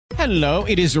Hello,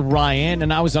 it is Ryan,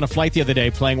 and I was on a flight the other day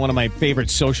playing one of my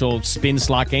favorite social spin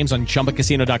slot games on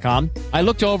ChumbaCasino.com. I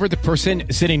looked over at the person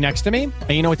sitting next to me, and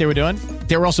you know what they were doing?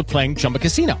 They were also playing Chumba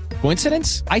Casino.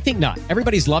 Coincidence? I think not.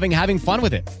 Everybody's loving having fun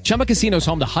with it. Chumba Casino is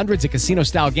home to hundreds of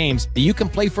casino-style games that you can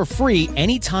play for free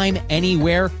anytime,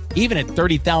 anywhere, even at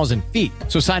 30,000 feet.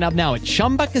 So sign up now at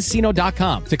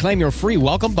ChumbaCasino.com to claim your free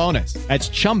welcome bonus. That's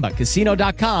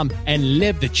ChumbaCasino.com and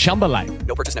live the Chumba life.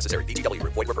 No purchase necessary. VGW.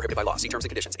 Void where prohibited by law. See terms and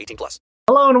conditions. 18+.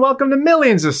 Hello and welcome to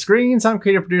Millions of Screens. I'm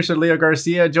creative producer Leo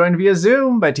Garcia, joined via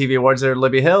Zoom by TV awards editor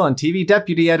Libby Hill and TV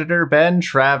deputy editor Ben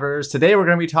Travers. Today we're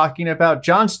going to be talking about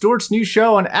Jon Stewart's new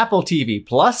show on Apple TV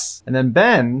Plus. And then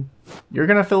Ben, you're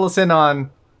going to fill us in on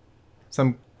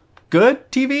some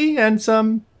good TV and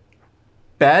some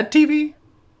bad TV.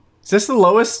 Is this the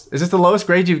lowest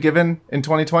grade you've given in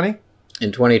 2020?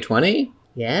 In 2020?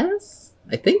 Yes,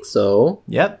 I think so.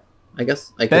 Yep. I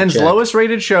guess I could Ben's check. lowest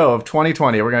rated show of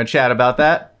 2020. We're going to chat about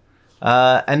that.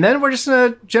 And then we're just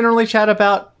going to generally chat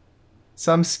about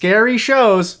some scary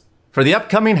shows for the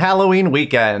upcoming Halloween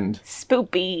weekend.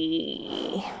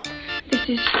 Spoopy. This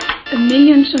is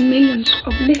millions and millions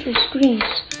of little screens.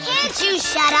 Can't you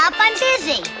shut up? I'm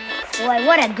busy. Boy,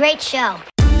 what a great show.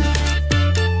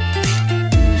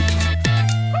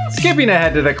 Skipping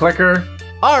ahead to the clicker,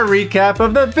 our recap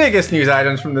of the biggest news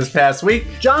items from this past week.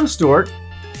 Jon Stewart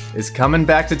is coming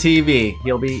back to TV.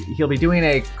 He'll be doing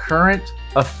a current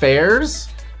affairs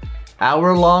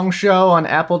hour-long show on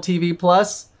Apple TV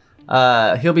Plus.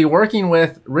 He'll be working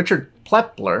with Richard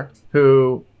Plepler,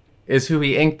 who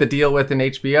he inked the deal with in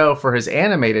HBO for his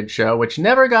animated show, which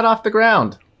never got off the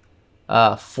ground.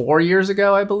 4 years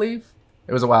ago, I believe.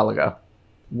 It was a while ago.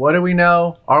 What do we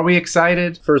know? Are we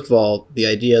excited? First of all, the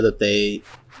idea that they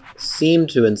seem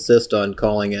to insist on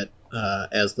calling it,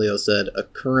 as Leo said, a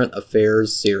current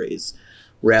affairs series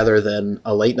rather than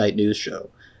a late night news show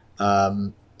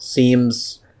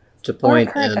seems to point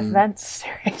or a current in events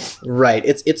series. Right.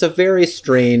 It's a very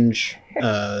strange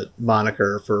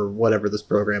moniker for whatever this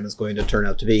program is going to turn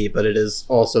out to be, but it is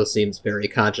also seems very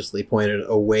consciously pointed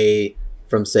away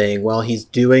from saying, well, he's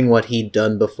doing what he'd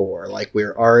done before. Like,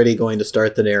 we're already going to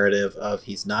start the narrative of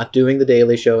he's not doing The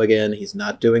Daily Show again. He's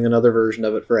not doing another version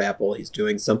of it for Apple. He's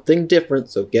doing something different,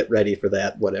 so get ready for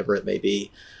that, whatever it may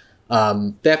be.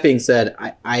 That being said,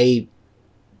 I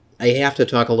have to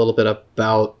talk a little bit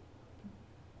about,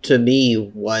 to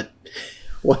me, what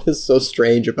is so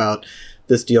strange about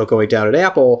this deal going down at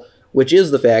Apple, which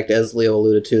is the fact, as Leo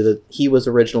alluded to, that he was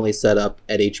originally set up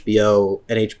at HBO,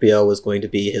 and HBO was going to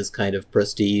be his kind of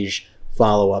prestige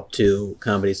follow-up to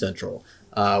Comedy Central,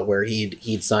 where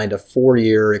he'd signed a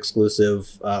 4-year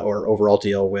exclusive or overall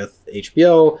deal with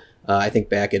HBO. I think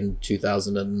back in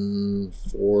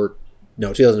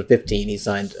 2015, he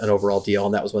signed an overall deal,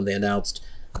 and that was when they announced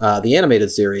the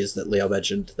animated series that Leo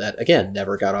mentioned that, again,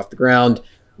 never got off the ground.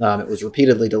 It was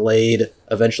repeatedly delayed.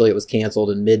 Eventually, it was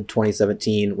canceled in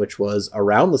mid-2017, which was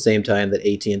around the same time that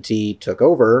AT&T took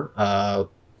over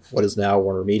what is now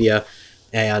Warner Media,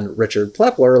 and Richard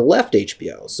Plepler left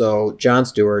HBO. So Jon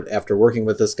Stewart, after working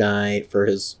with this guy for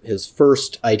his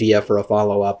first idea for a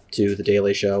follow-up to The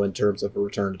Daily Show in terms of a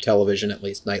return to television, at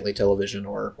least nightly television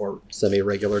or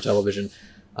semi-regular television,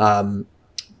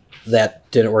 that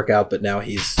didn't work out, but now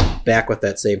he's back with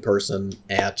that same person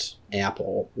at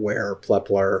Apple, where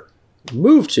Plepler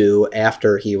moved to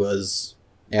after he left,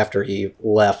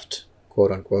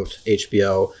 quote unquote,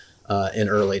 HBO in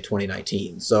early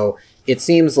 2019. So it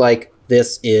seems like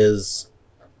this is,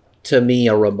 to me,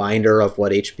 a reminder of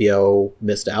what HBO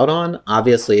missed out on.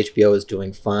 Obviously, HBO is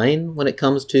doing fine when it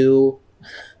comes to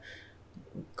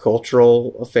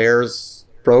cultural affairs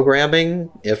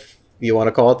programming, if you want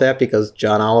to call it that, because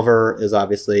John Oliver is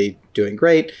obviously doing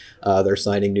great. They're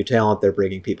signing new talent. They're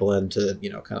bringing people in to,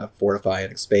 kind of fortify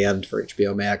and expand for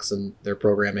HBO Max and their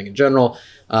programming in general.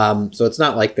 So it's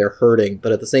not like they're hurting,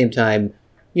 but at the same time,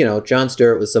 Jon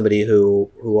Stewart was somebody who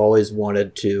always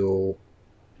wanted to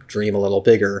dream a little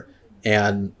bigger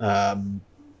and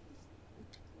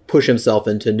push himself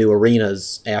into new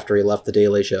arenas after he left The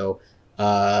Daily Show.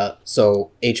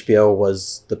 So HBO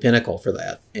was the pinnacle for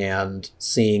that, and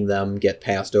seeing them get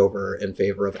passed over in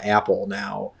favor of Apple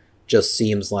now just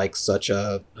seems like such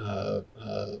an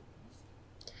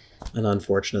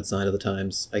unfortunate sign of the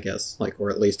times, I guess, or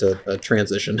at least a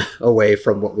transition away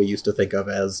from what we used to think of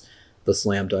as the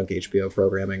slam dunk HBO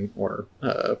programming or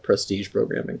prestige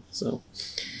programming. So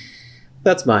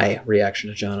that's my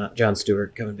reaction to Jon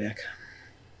Stewart coming back.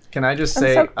 Can I just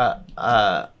say,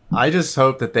 I just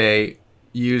hope that they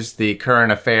use the current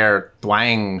affair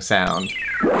twang sound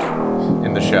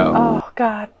in the show. Oh,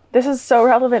 God. This is so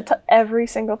relevant to every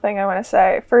single thing I want to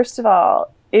say. First of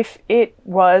all, if it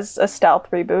was a stealth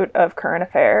reboot of Current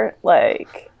Affair,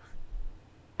 like,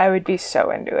 I would be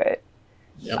so into it.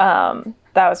 Yep.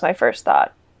 That was my first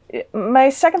thought. My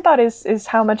second thought is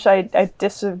how much I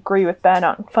disagree with Ben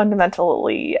on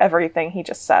fundamentally everything he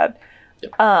just said.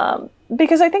 Yep.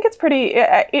 Because I think it's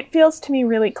it feels to me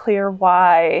really clear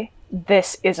why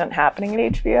this isn't happening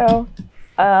at HBO.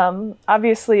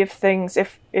 Obviously, if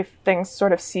things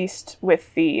sort of ceased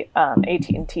with the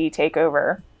AT&T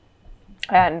takeover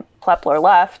and Plepler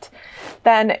left,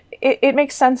 then it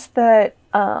makes sense that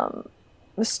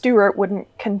Stewart wouldn't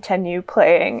continue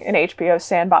playing in HBO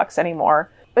sandbox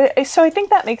anymore. So I think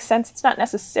that makes sense. It's not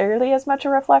necessarily as much a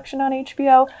reflection on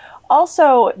HBO.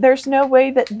 Also, there's no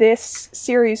way that this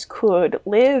series could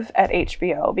live at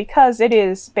HBO because it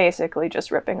is basically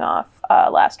just ripping off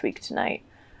Last Week Tonight.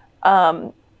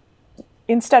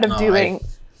 Instead of doing...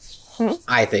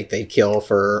 I think they'd kill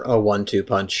for a 1-2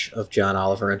 punch of John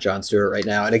Oliver and Jon Stewart right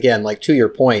now. And again, like, to your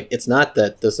point, it's not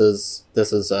that this is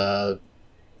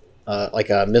like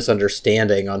a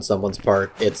misunderstanding on someone's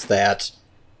part. It's that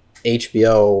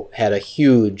HBO had a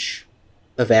huge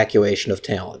evacuation of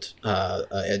talent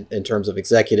in terms of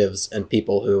executives and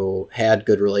people who had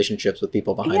good relationships with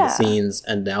people behind the scenes,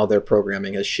 and now their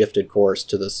programming has shifted course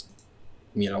to this,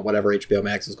 whatever HBO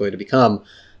Max is going to become.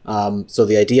 So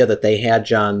the idea that they had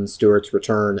Jon Stewart's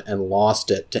return and lost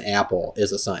it to Apple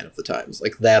is a sign of the times.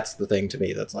 Like, that's the thing to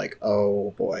me that's like,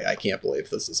 oh boy, I can't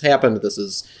believe this has happened. This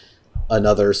is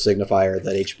another signifier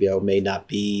that HBO may not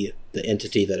be the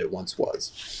entity that it once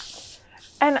was.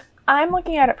 And I'm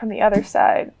looking at it from the other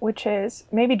side, which is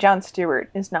maybe Jon Stewart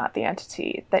is not the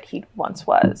entity that he once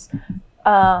was.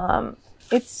 As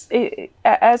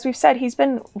we've said, he's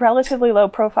been relatively low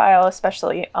profile,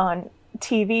 especially on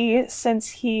TV, since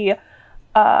he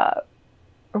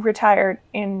retired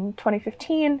in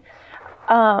 2015.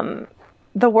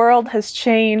 The world has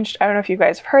changed. I don't know if you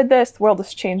guys have heard this. The world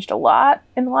has changed a lot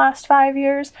in the last 5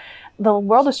 years. The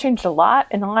world has changed a lot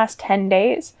in the last 10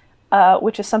 days,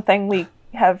 which is something we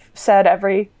have said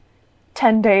every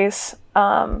 10 days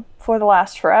for the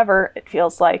last forever, it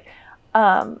feels like.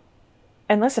 And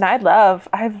listen, I love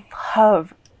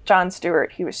Jon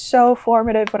Stewart. He was so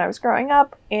formative when I was growing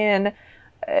up in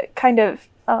kind of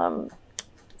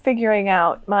figuring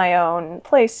out my own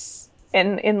place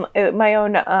in my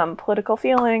own political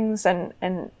feelings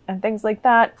and things like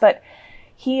that. But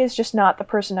he is just not the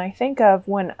person I think of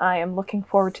when I am looking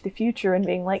forward to the future and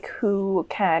being like, who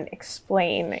can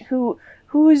explain, who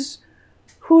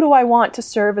do I want to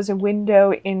serve as a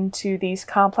window into these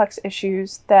complex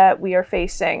issues that we are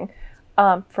facing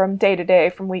from day to day,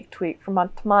 from week to week, from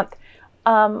month to month.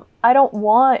 I don't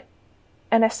want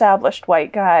an established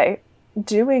white guy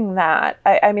doing that.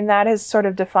 I mean, that has sort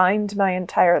of defined my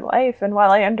entire life. And while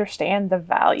I understand the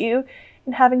value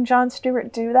in having Jon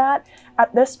Stewart do that,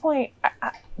 at this point,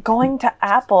 going to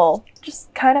Apple,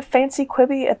 just kind of fancy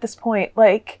quibby at this point.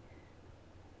 Like,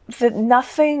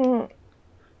 nothing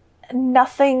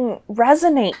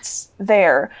resonates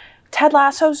there. Ted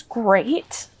Lasso's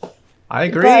great. I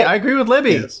agree. I agree with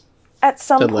Libby. Yes. At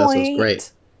some Ted Lasso's point,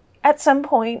 great. At some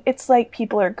point, it's like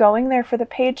people are going there for the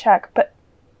paycheck, but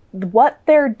what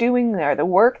they're doing there, the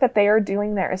work that they are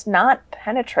doing there, is not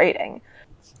penetrating.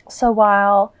 So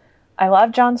while I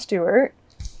love Jon Stewart,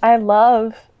 I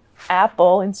love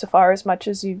Apple insofar as much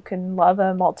as you can love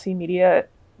a multimedia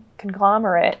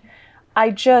conglomerate,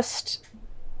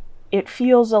 it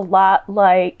feels a lot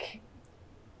like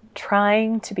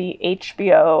trying to be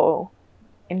HBO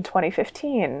in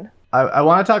 2015. I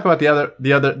want to talk about the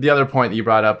other point that you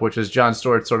brought up, which is Jon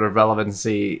Stewart's sort of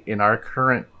relevancy in our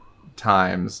current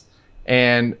times,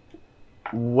 and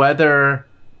whether,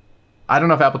 I don't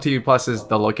know if Apple TV Plus is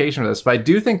the location of this, but I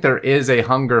do think there is a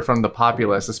hunger from the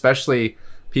populace, especially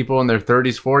people in their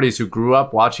 30s, 40s who grew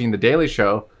up watching The Daily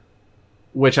Show,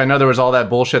 which I know there was all that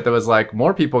bullshit that was like,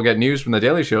 more people get news from The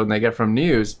Daily Show than they get from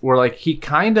news, where like he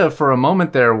kind of for a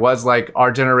moment there was like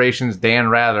our generation's Dan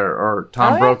Rather or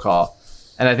Tom Brokaw.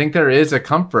 And I think there is a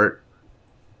comfort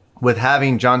with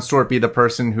having Jon Stewart be the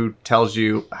person who tells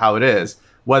you how it is.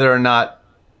 Whether or not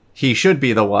he should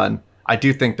be the one, I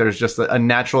do think there's just a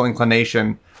natural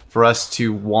inclination for us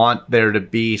to want there to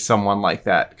be someone like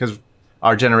that, because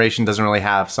our generation doesn't really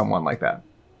have someone like that.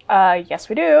 Yes,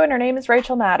 we do, and her name is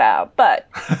Rachel Maddow. But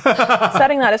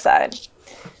setting that aside,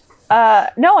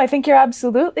 no, I think you're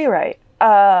absolutely right.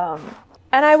 And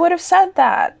I would have said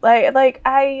that. Like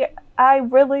I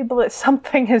really believe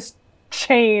something has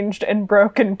changed and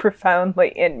broken profoundly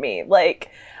in me. Like,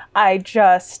 I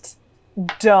just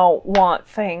don't want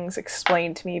things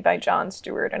explained to me by Jon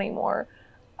Stewart anymore.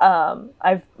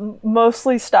 I've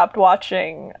mostly stopped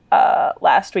watching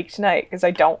Last Week Tonight because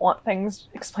I don't want things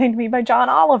explained to me by John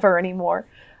Oliver anymore.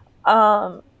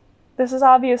 This is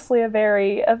obviously a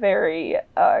very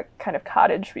kind of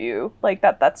cottage view, like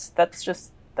that's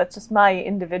just my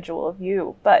individual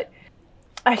view. But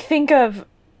I think of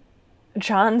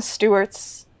Jon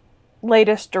Stewart's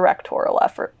latest directorial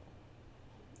effort,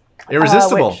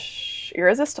 Irresistible.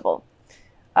 Irresistible,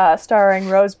 starring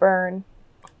Rose Byrne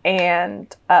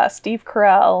and Steve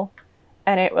Carell,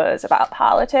 and it was about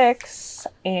politics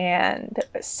and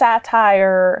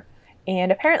satire.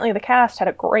 And apparently the cast had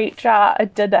a great job.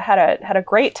 Had a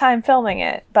great time filming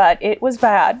it, but it was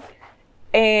bad,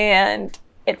 and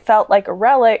it felt like a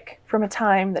relic from a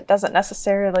time that doesn't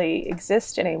necessarily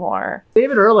exist anymore.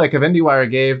 David Ehrlich of IndieWire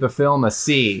gave the film a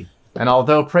C, and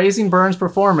although praising Byrne's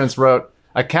performance, wrote,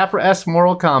 "A Capra-esque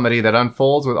moral comedy that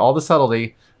unfolds with all the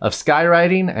subtlety of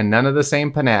skywriting and none of the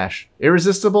same panache.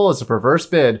 Irresistible is a perverse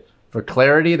bid for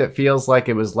clarity that feels like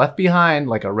it was left behind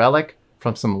like a relic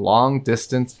from some long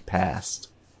distance past."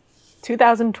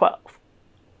 2012.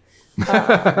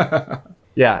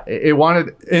 Yeah, it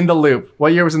wanted In the Loop.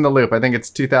 What year was In the Loop? I think it's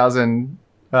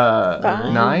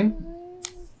 2009?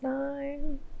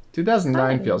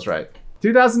 2009 feels right.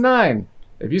 2009.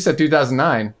 If you said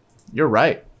 2009, you're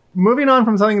right. Moving on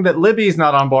from something that Libby's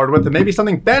not on board with, and maybe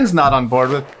something Ben's not on board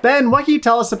with. Ben, what can you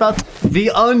tell us about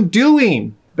The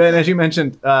Undoing? Ben, as you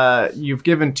mentioned, you've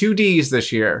given 2 Ds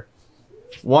this year.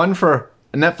 One for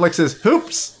Netflix's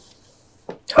Hoops,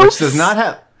 which does not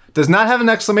have an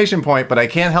exclamation point, but I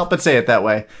can't help but say it that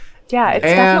way. Yeah, it's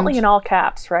definitely in all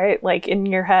caps, right? Like in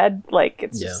your head, like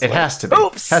it's just. It like, has to be.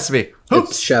 Oops! Has to be. Hoops!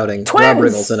 It's shouting. Twins! Rob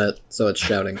Riggle's in it, so it's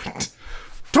shouting.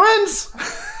 Twins!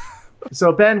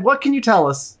 So, Ben, what can you tell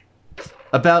us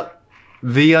about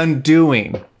The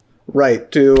Undoing? Right,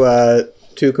 to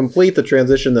complete the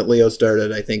transition that Leo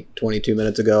started, I think 22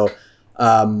 minutes ago,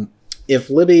 if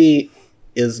Libby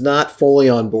is not fully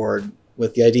on board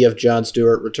with the idea of Jon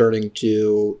Stewart returning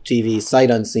to TV sight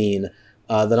unseen,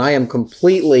 then I am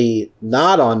completely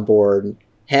not on board,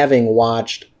 having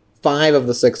watched 5 of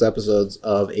the 6 episodes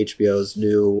of HBO's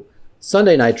new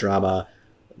Sunday night drama,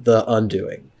 The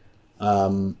Undoing.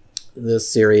 This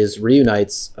series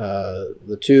reunites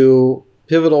the 2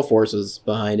 pivotal forces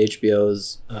behind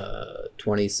HBO's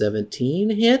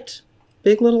 2017 hit,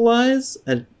 Big Little Lies,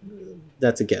 and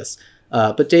that's a guess.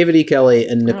 But David E. Kelly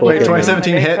and Nicole Wait, Kidman.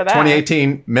 2017 hit,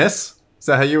 2018 miss? Is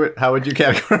that how would you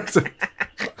categorize it?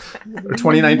 Or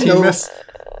 2019 miss?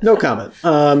 No comment.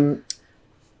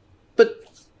 But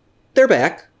they're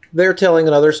back. They're telling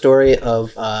another story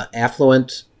of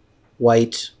affluent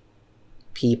white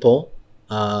people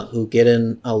who get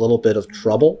in a little bit of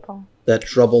trouble. That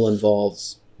trouble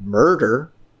involves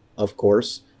murder, of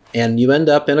course. And you end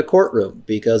up in a courtroom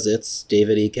because it's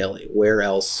David E. Kelly. Where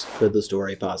else could the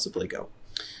story possibly go?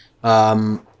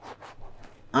 I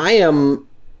am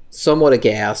somewhat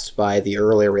aghast by the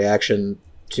early reaction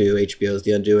to HBO's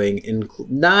The Undoing,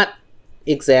 not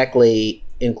exactly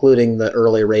including the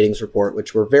early ratings report,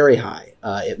 which were very high.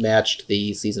 It matched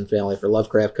the season finale for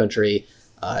Lovecraft Country.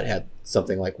 It had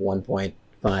something like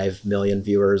 1.5 million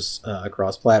viewers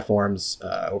across platforms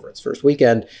over its first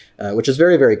weekend, which is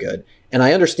very, very good. And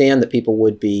I understand that people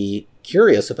would be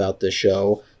curious about this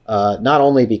show, not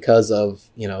only because of,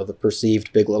 the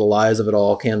perceived Big Little Lies of it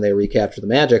all, can they recapture the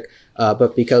magic,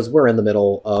 but because we're in the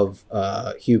middle of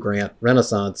Hugh Grant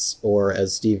Renaissance, or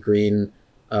as Steve Green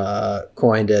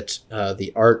coined it,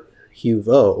 the Art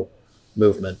Nouveau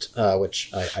movement,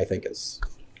 which I think is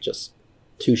just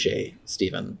touche,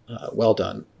 Stephen. Well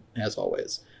done, as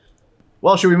always.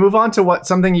 Well, should we move on to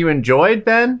something you enjoyed,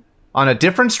 Ben, on a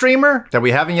different streamer that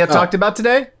we haven't yet talked about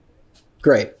today?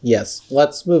 Great. Yes.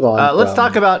 Let's move on. Let's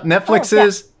talk about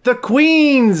Netflix's The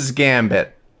Queen's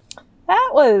Gambit.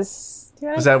 That was.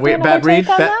 Was that weird? Bad read?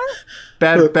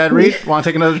 Bad read? Want to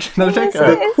take another take?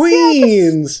 The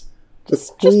Queens.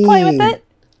 Just play with it.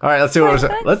 All right, let's see what was.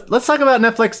 Let's talk about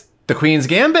Netflix. The Queen's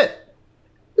Gambit.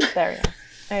 There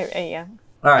we go. Yeah.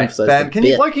 All right, Ben.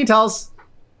 What can you tell us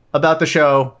about the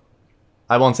show?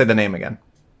 I won't say the name again.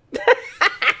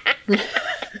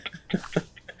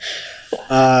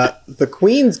 The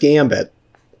Queen's Gambit,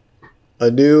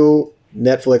 a new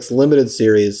Netflix limited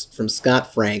series from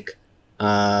Scott Frank,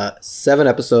 7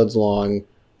 episodes long.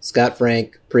 Scott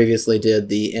Frank previously did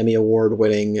the Emmy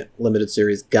Award-winning limited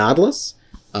series Godless.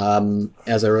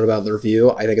 As I wrote about in the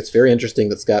review, I think it's very interesting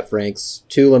that Scott Frank's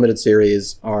 2 limited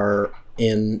series are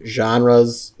in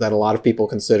genres that a lot of people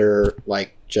consider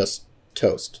like just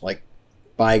toast, like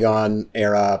bygone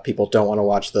era. People don't want to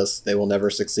watch this. They will never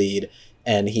succeed.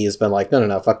 And he's been like,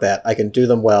 no, fuck that. I can do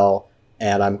them well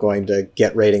and I'm going to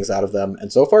get ratings out of them.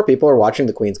 And so far, people are watching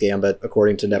The Queen's Gambit,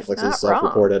 according to Netflix's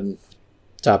self-reported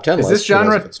top 10 list.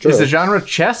 Is the genre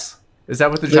chess? Is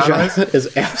that what the genre is?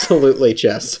 Is absolutely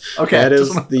chess. Okay. That is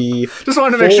just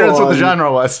wanted to make sure that's what the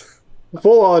genre was.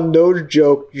 Full-on,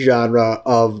 no-joke genre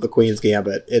of The Queen's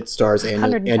Gambit. It stars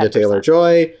Anya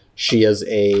Taylor-Joy. She is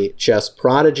a chess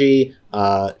prodigy.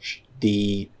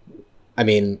 There's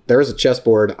a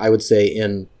chessboard, I would say,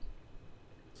 in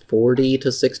 40 to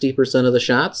 60% of the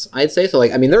shots, I'd say. So,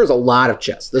 there's a lot of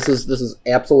chess. This is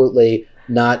absolutely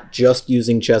not just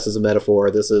using chess as a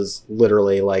metaphor. This is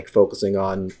literally focusing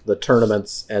on the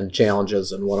tournaments and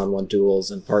challenges and one-on-one duels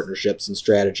and partnerships and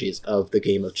strategies of the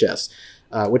game of chess.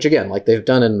 Which, again, they've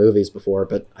done in movies before,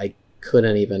 but I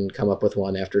couldn't even come up with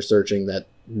one after searching that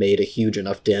made a huge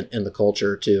enough dent in the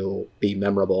culture to be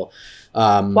memorable.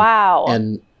 Wow.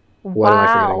 And what am I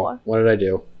forgetting? What did I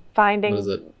do?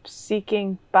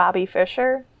 Seeking Bobby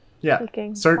Fischer. Yeah.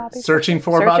 Searching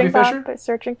for Bobby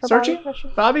Fischer?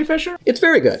 Bobby Fischer? It's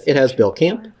very good. It has Bill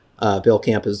Camp. Bill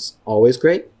Camp is always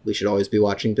great. We should always be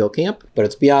watching Bill Camp, but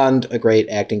it's beyond a great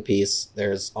acting piece.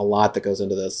 There's a lot that goes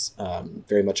into this.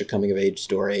 Very much a coming-of-age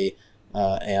story,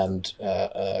 and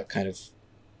a kind of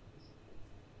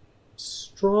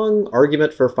strong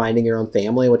argument for finding your own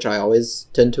family, which I always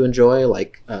tend to enjoy,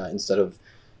 instead of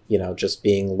just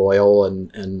being loyal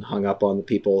and hung up on the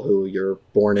people who you're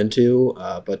born into,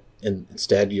 but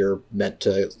instead you're meant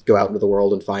to go out into the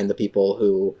world and find the people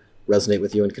who resonate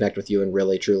with you and connect with you and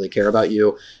really truly care about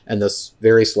you. And this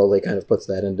very slowly kind of puts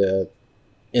that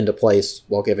into place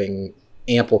while giving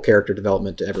ample character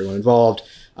development to everyone involved.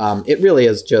 It really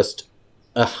is just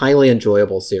a highly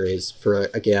enjoyable series for,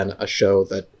 again, a show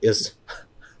that is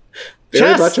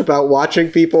very much about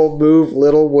watching people move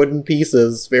little wooden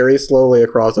pieces very slowly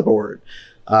across a board.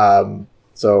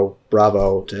 So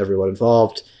bravo to everyone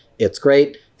involved. It's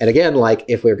great. And again,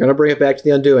 if we're going to bring it back to The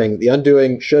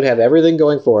Undoing should have everything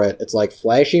going for it. It's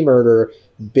flashy murder,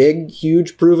 big,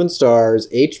 huge proven stars,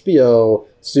 HBO,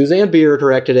 Suzanne Bier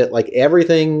directed it,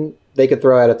 everything they could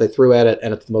throw at it, they threw at it,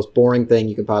 and it's the most boring thing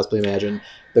you can possibly imagine.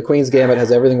 The Queen's Gambit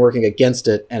has everything working against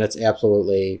it, and it's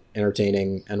absolutely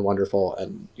entertaining and wonderful,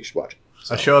 and you should watch it.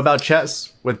 So, a show about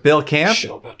chess with Bill Camp?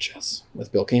 Joker's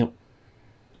Bill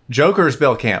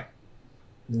Camp.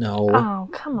 No. Oh,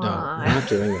 come on. We're not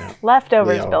doing that.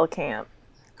 Leftovers Bill Camp.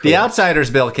 Correct. The Outsiders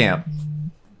Bill Camp.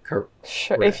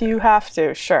 Sure, if you have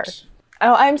to, sure.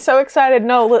 Oh, I'm so excited.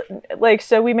 No,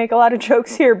 so we make a lot of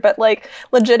jokes here, but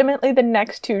legitimately the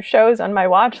next two shows on my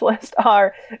watch list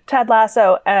are Ted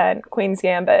Lasso and Queen's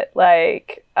Gambit.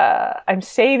 I'm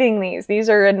saving these. These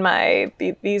are in my,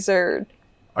 these are...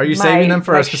 Are you saving them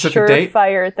for a specific date?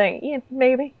 Surefire thing. Yeah,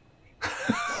 maybe.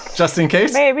 Just in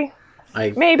case? Maybe.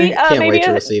 I can't wait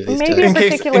to receive these maybe texts. a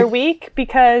particular week,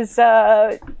 because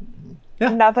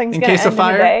nothing's going to end in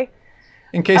a day.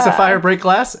 In case of fire, break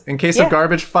glass. In case of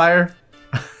garbage, fire.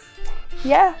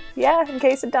 Yeah, in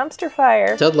case of dumpster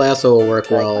fire. Ted Lasso will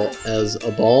work well as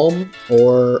a balm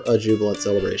or a jubilant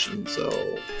celebration. So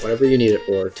whatever you need it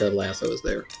for, Ted Lasso is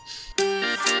there.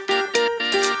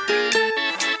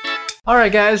 All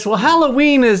right, guys. Well,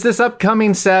 Halloween is this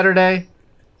upcoming Saturday.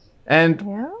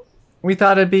 And we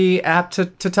thought it'd be apt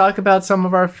to talk about some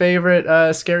of our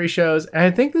favorite scary shows. And I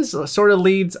think this sort of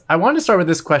leads... I wanted to start with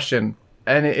this question.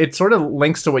 And it sort of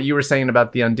links to what you were saying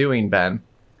about The Undoing, Ben.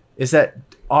 Is that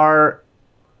are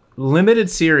limited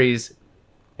series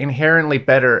inherently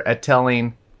better at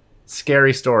telling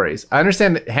scary stories? I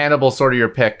understand that Hannibal's sort of your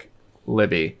pick,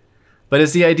 Libby. But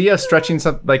is the idea of stretching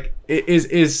something...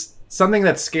 Is something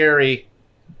that's scary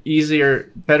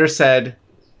better said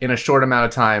in a short amount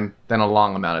of time than a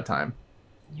long amount of time?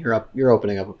 You're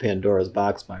opening up a Pandora's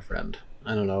box, my friend.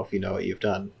 I don't know if you know what you've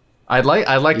done. I'd like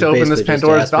to open this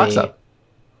Pandora's box up.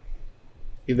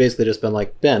 You've basically just been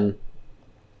like, Ben,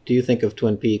 do you think of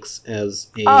Twin Peaks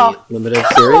as a limited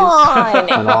series,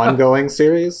 an ongoing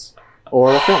series,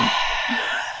 or a film?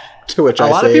 To which a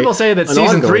lot of people say that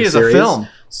season 3 is a film.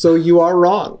 So you are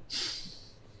wrong.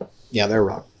 Yeah, they're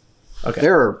wrong. Okay.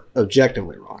 They're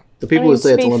objectively wrong. The people who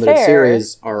say it's a limited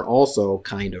series are also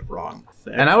kind of wrong.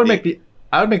 And I would make the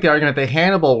argument that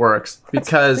Hannibal works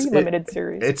because limited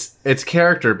series. It's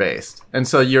character based, and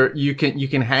so you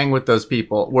can hang with those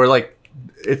people. Where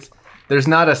there's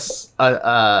not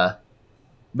a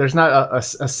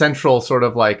central sort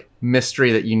of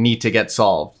mystery that you need to get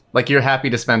solved. You're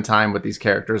happy to spend time with these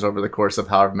characters over the course of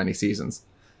however many seasons.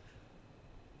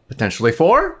 Potentially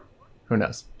 4? Who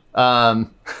knows?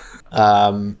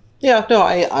 Yeah, no,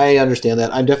 I understand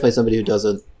that. I'm definitely somebody who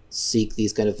doesn't seek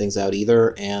these kind of things out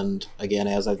either. And again,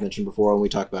 as I've mentioned before, when we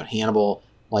talked about Hannibal,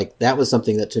 that was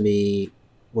something that to me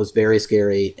was very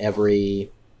scary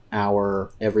every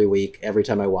hour, every week, every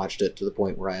time I watched it, to the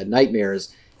point where I had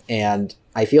nightmares. And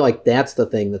I feel like that's the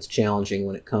thing that's challenging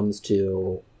when it comes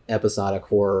to episodic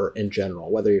horror in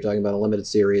general, whether you're talking about a limited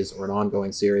series or an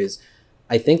ongoing series.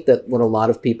 I think that what a lot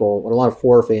of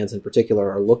horror fans in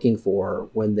particular are looking for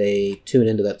when they tune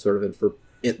into that sort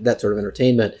of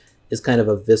entertainment is kind of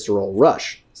a visceral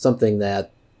rush, something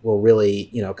that will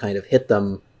really, kind of hit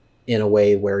them in a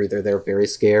way where either they're very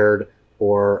scared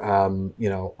or,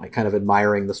 like kind of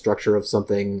admiring the structure of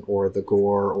something, or the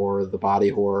gore or the body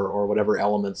horror or whatever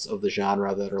elements of the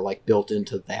genre that are like built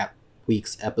into that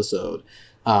week's episode.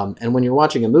 And when you're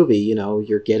watching a movie,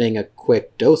 you're getting a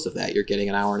quick dose of that. You're getting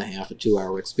an hour and a half, a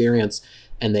 2-hour experience,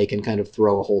 and they can kind of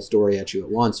throw a whole story at you at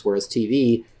once. Whereas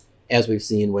TV, as we've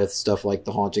seen with stuff like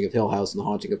The Haunting of Hill House and The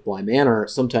Haunting of Bly Manor,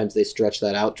 sometimes they stretch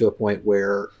that out to a point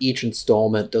where each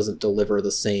installment doesn't deliver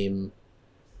the same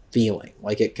feeling.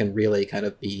 Like, it can really kind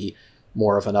of be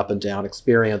more of an up and down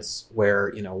experience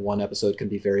where, one episode can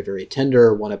be very, very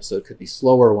tender, one episode could be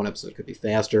slower, one episode could be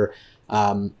faster.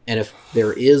 And if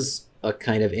there is a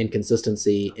kind of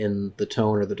inconsistency in the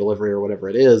tone or the delivery or whatever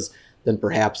it is, then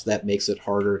perhaps that makes it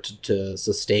harder to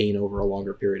sustain over a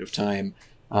longer period of time.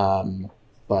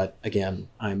 But again,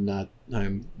 I'm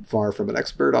far from an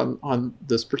expert on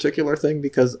this particular thing,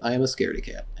 because I am a scaredy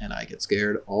cat and I get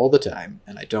scared all the time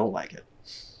and I don't like it.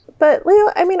 But Leo,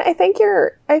 I think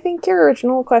your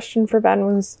original question for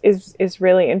Ben is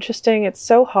really interesting. It's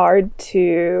so hard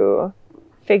to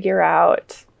figure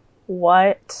out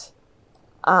what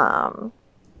I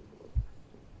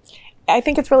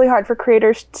think it's really hard for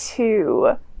creators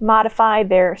to modify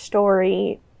their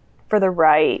story for the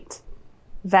right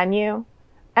venue.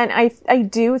 And I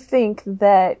do think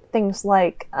that things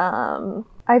like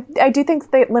I do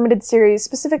think that limited series,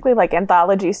 specifically like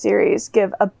anthology series,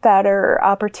 give a better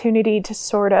opportunity to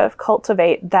sort of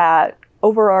cultivate that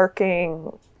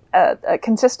overarching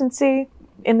consistency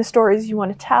in the stories you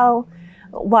want to tell,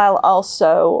 while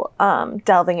also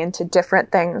delving into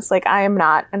different things. Like, I am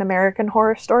not an American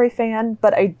Horror Story fan,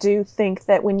 but I do think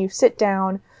that when you sit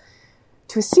down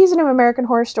to a season of American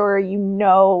Horror Story, you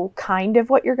know kind of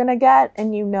what you're going to get,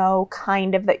 and you know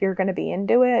kind of that you're going to be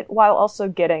into it, while also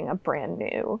getting a brand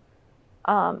new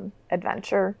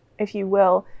adventure, if you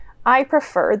will. I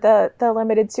prefer the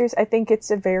limited series. I think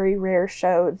it's a very rare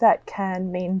show that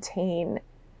can maintain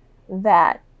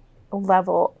that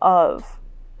level of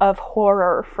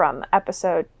horror from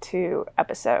episode to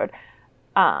episode,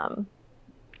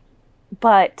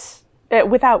 but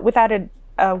without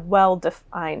a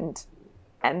well-defined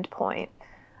endpoint.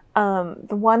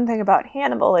 The one thing about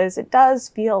Hannibal is it does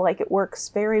feel like it works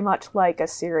very much like a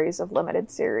series of limited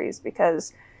series,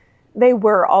 because they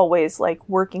were always like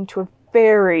working to a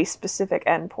very specific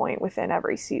endpoint within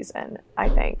every season, I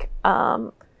think,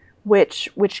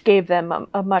 which gave them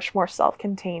a much more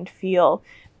self-contained feel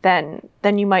than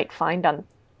you might find on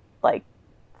like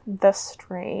The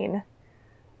Strain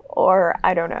or,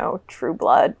 I don't know, True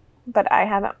Blood. But I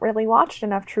haven't really watched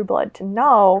enough True Blood to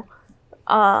know.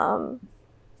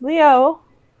 Leo,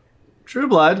 True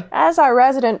Blood, as our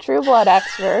resident True Blood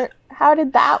expert, how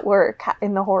did that work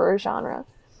in the horror genre?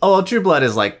 Oh, well, True Blood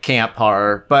is like camp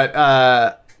horror,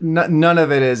 but none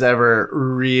of it is ever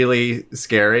really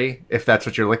scary, if that's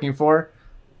what you're looking for.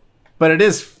 But it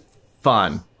is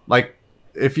fun. Like,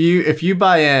 if you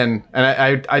buy in,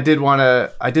 and I did want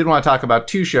to talk about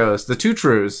two shows, the two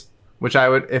Trues, which I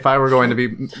would, if I were going to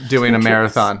be doing a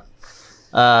marathon,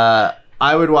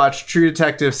 I would watch True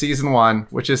Detective Season 1,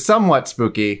 which is somewhat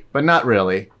spooky, but not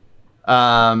really.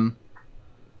 And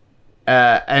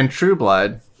True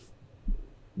Blood,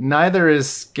 neither is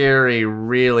scary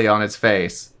really on its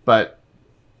face, but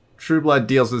True Blood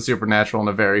deals with supernatural in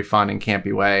a very fun and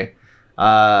campy way.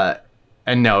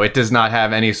 And no, it does not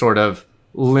have any sort of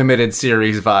limited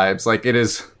series vibes. Like, it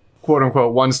is, quote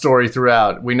unquote, one story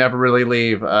throughout. We never really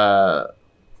leave Bill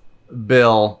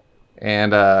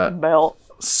and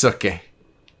Suki.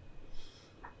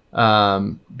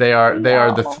 They are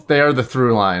the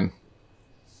through line.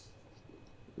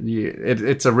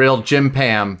 It's a real Jim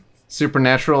Pam,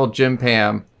 supernatural Jim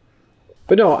Pam.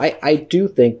 But no, I do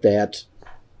think that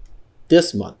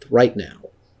this month, right now,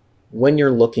 when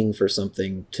you're looking for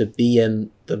something to be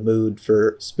in the mood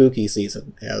for spooky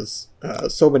season, as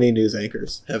so many news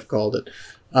anchors have called it,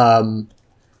 and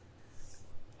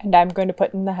I'm going to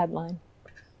put in the headline,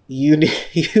 you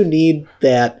need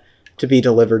that to be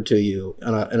delivered to you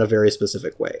in a very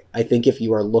specific way. I think if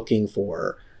you are looking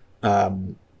for a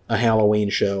a Halloween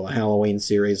show, a Halloween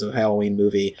series, a Halloween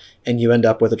movie, and you end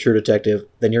up with a True Detective,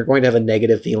 then you're going to have a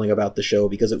negative feeling about the show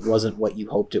because it wasn't what you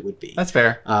hoped it would be. That's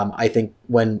fair. I think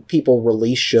when people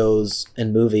release shows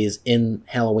and movies in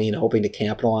Halloween hoping to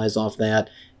capitalize off that,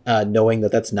 knowing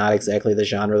that that's not exactly the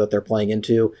genre that they're playing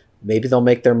into, maybe they'll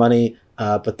make their money,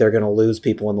 but they're going to lose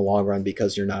people in the long run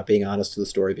because you're not being honest to the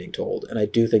story being told. And I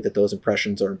do think that those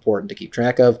impressions are important to keep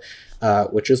track of,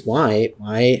 which is why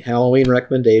my Halloween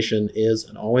recommendation is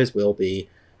and always will be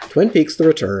Twin Peaks: The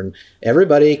Return.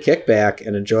 Everybody kick back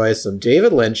and enjoy some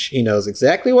David Lynch. He knows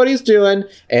exactly what he's doing,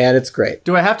 and it's great.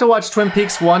 Do I have to watch Twin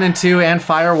Peaks 1 and 2 and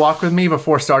Fire Walk with Me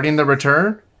before starting The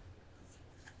Return?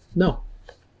 No.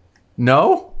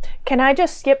 No? Can I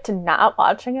just skip to not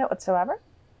watching it whatsoever?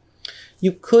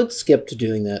 You could skip to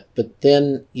doing that, but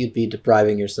then you'd be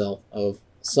depriving yourself of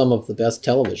some of the best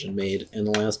television made in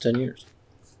the last 10 years.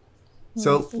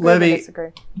 So, Agree to disagree.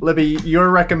 Libby, you're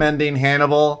recommending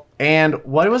Hannibal, and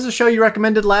what was the show you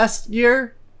recommended last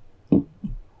year?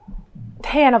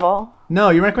 Hannibal. No,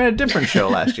 you recommended a different show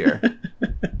last year.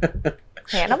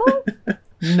 Hannibal?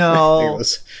 No. I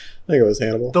think it was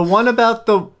Hannibal. The one about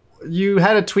you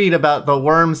had a tweet about the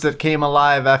worms that came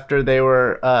alive after they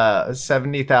were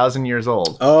 70,000 years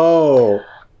old. Oh.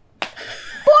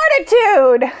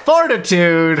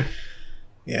 Fortitude!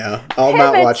 Yeah, I'll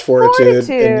not watch Fortitude,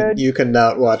 and you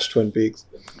cannot watch Twin Peaks.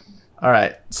 All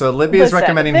right, so Libby is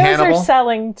recommending Hannibal. Those are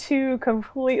selling two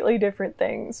completely different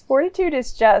things. Fortitude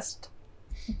is just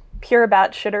pure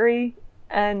about shittery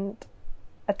and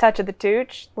a touch of the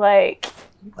tooch. Like,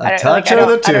 a touch of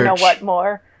the tooch. I don't know what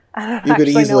more. You could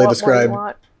easily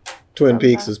describe Twin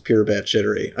Peaks as pure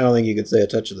batshittery. I don't think you could say a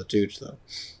touch of the tooch, though.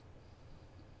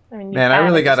 I mean, man, I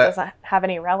really gotta doesn't have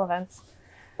any relevance.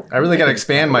 I really gotta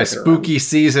expand my spooky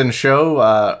season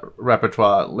show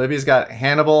repertoire. Libby's got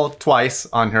Hannibal twice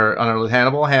on her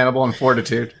Hannibal, and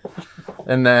Fortitude,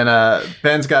 and then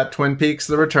Ben's got Twin Peaks: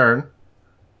 The Return.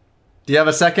 Do you have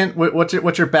a second? What's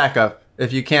your backup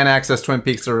if you can't access Twin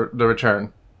Peaks: The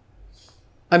Return?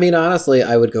 I mean, honestly,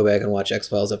 I would go back and watch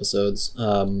X-Files episodes.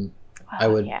 I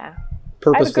would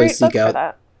purposely seek out.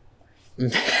 That.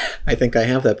 I think I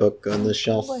have that book on the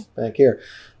shelf back here.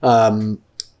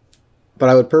 But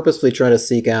I would purposely try to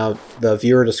seek out the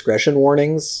viewer discretion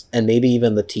warnings and maybe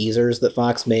even the teasers that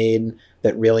Fox made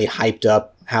that really hyped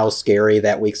up how scary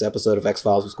that week's episode of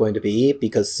X-Files was going to be,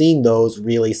 because seeing those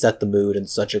really set the mood in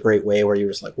such a great way where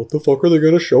you're just like, what the fuck are they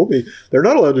going to show me? They're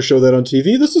not allowed to show that on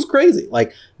TV. This is crazy.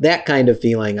 Like, that kind of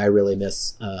feeling I really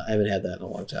miss. I haven't had that in a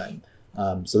long time.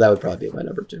 So that would probably be my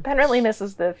number 2. Ben really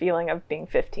misses the feeling of being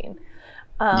 15.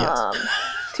 Yes.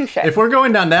 Touche. If we're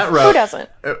going down that road, who doesn't?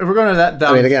 If we're going to that,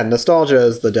 I mean, again, nostalgia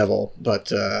is the devil,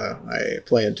 but I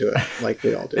play into it like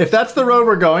we all do. If that's the road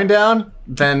we're going down,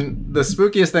 then the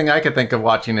spookiest thing I could think of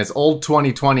watching is old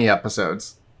 2020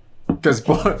 episodes, because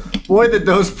boy, did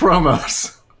those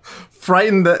promos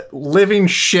frighten the living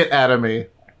shit out of me.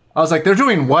 I was like, they're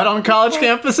doing what on college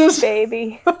campuses?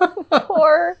 Baby,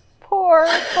 poor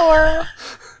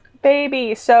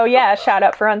baby. So yeah, shout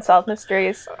out for Unsolved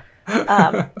Mysteries.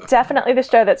 Definitely the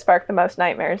show that sparked the most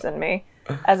nightmares in me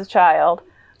as a child.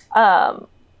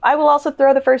 I will also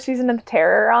throw the first season of The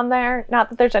Terror on there. Not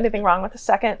that there's anything wrong with the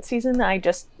second season. I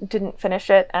just didn't finish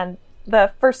it. And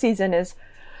the first season is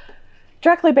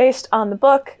directly based on the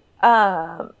book,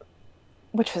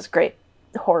 which was a great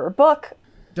horror book.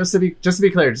 Just to be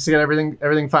clear, just to get everything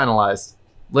finalized.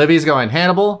 Libby's going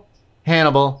Hannibal,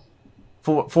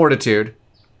 Fortitude.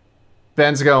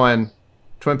 Ben's going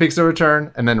Twin Peaks: The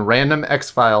Return, and then random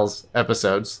X-Files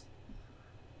episodes.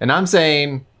 And I'm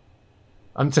saying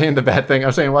the bad thing.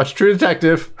 I'm saying watch True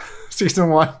Detective, season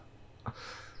 1,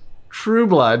 True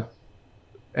Blood,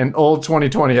 and old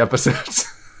 2020 episodes.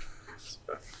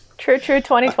 True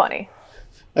 2020.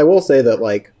 I will say that,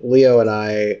 like, Leo and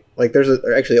I, like,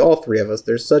 actually all three of us,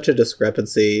 there's such a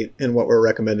discrepancy in what we're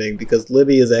recommending, because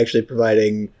Libby is actually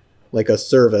providing like a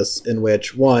service in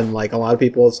which, one, like, a lot of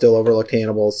people have still overlooked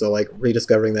Hannibal, so like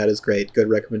rediscovering that is great, good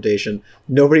recommendation.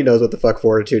 Nobody knows what the fuck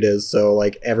Fortitude is, so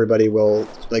like everybody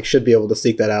should be able to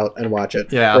seek that out and watch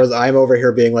it. Yeah. Whereas I'm over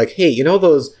here being like, hey, you know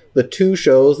the 2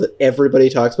 shows that everybody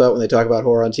talks about when they talk about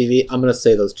horror on TV? I'm gonna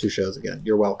say those 2 shows again.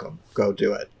 You're welcome. Go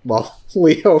do it. Well,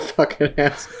 Leo fucking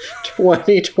has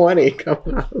 2020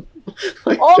 coming out.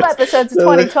 Like, old episodes of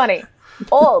 2020.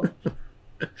 Old.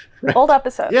 Right. Old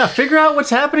episode. Yeah, figure out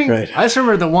what's happening. Right. I just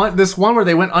remember this one where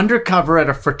they went undercover at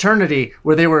a fraternity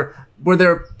where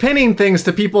they're pinning things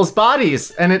to people's bodies,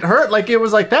 and it hurt. Like, it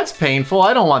was like, that's painful.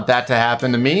 I don't want that to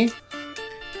happen to me.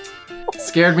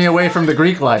 Scared me away from the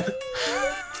Greek life.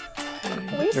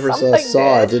 Never saw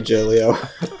Saw, did you, Leo?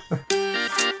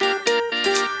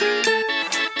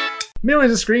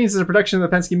 Millions of Screens is a production of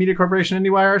the Penske Media Corporation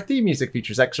IndieWire. Our theme music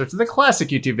features excerpts of the classic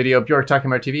YouTube video of Bjork talking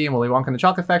about TV and Willy Wonka and the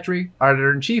Chocolate Factory. Our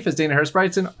editor-in-chief is Dana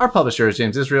Harris-Brightson. Our publisher is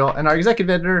James Israel. And our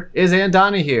executive editor is Ann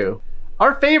Donahue.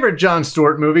 Our favorite Jon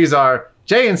Stewart movies are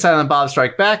Jay and Silent Bob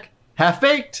Strike Back,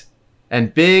 Half-Baked,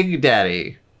 and Big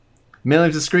Daddy.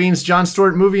 Millions of Screens Jon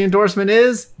Stewart movie endorsement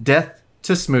is Death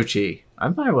to Smoochie.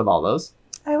 I'm fine with all those.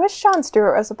 I wish Jon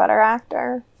Stewart was a better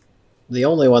actor. The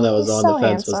only one that was He's on so the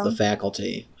fence handsome. was The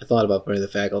Faculty. I thought about putting The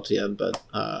Faculty in, but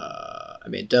I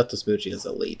mean, Death to Smoochie is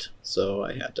elite, so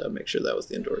I had to make sure that was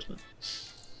the endorsement.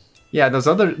 Yeah, those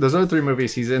other 3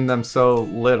 movies, he's in them so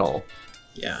little.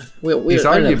 Yeah, He's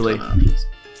I didn't have a ton of options.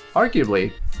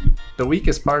 arguably the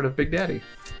weakest part of Big Daddy.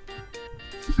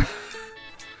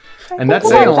 I And that's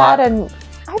think saying a about lot. that in-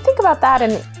 I think about that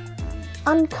an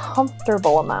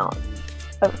uncomfortable amount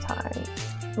of time.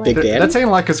 Big Daddy? That's saying a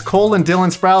lot because Cole and Dylan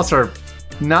Sprouse are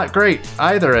not great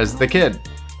either as the kid.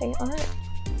 They aren't.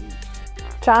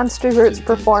 Jon Stewart's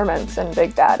performance in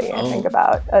Big Daddy, I think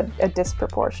about a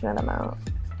disproportionate amount.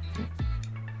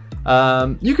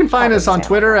 You can find us on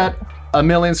Twitter at A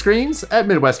Million Screens, at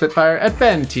Midwest Spitfire, at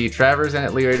Ben T. Travers, and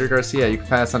at Leo Adrian Garcia. You can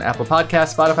find us on Apple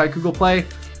Podcasts, Spotify, Google Play.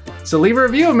 So leave a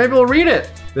review and maybe we'll read it.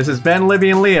 This is Ben, Libby,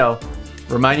 and Leo.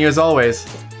 Remind you as always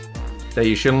that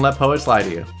you shouldn't let poets lie to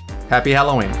you. Happy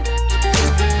Halloween.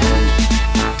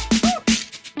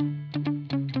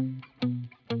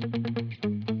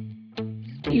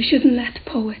 You shouldn't let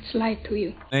poets lie to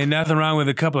you. Ain't nothing wrong with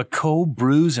a couple of cold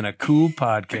brews and a cool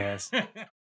podcast.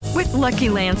 With Lucky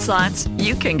Land Slots,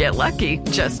 you can get lucky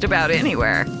just about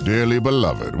anywhere. Dearly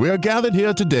beloved, we are gathered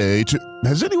here today to...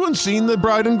 Has anyone seen the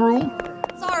bride and groom?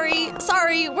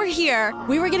 Sorry, we're here.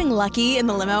 We were getting lucky in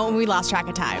the limo and we lost track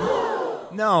of time.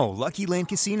 No, Lucky Land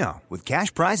Casino, with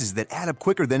cash prizes that add up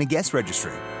quicker than a guest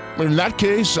registry. In that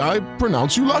case, I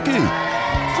pronounce you lucky.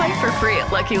 Play for free at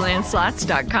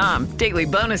LuckyLandSlots.com. Daily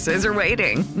bonuses are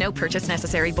waiting. No purchase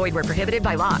necessary. Void where prohibited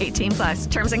by law.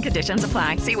 18+. Terms and conditions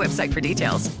apply. See website for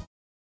details.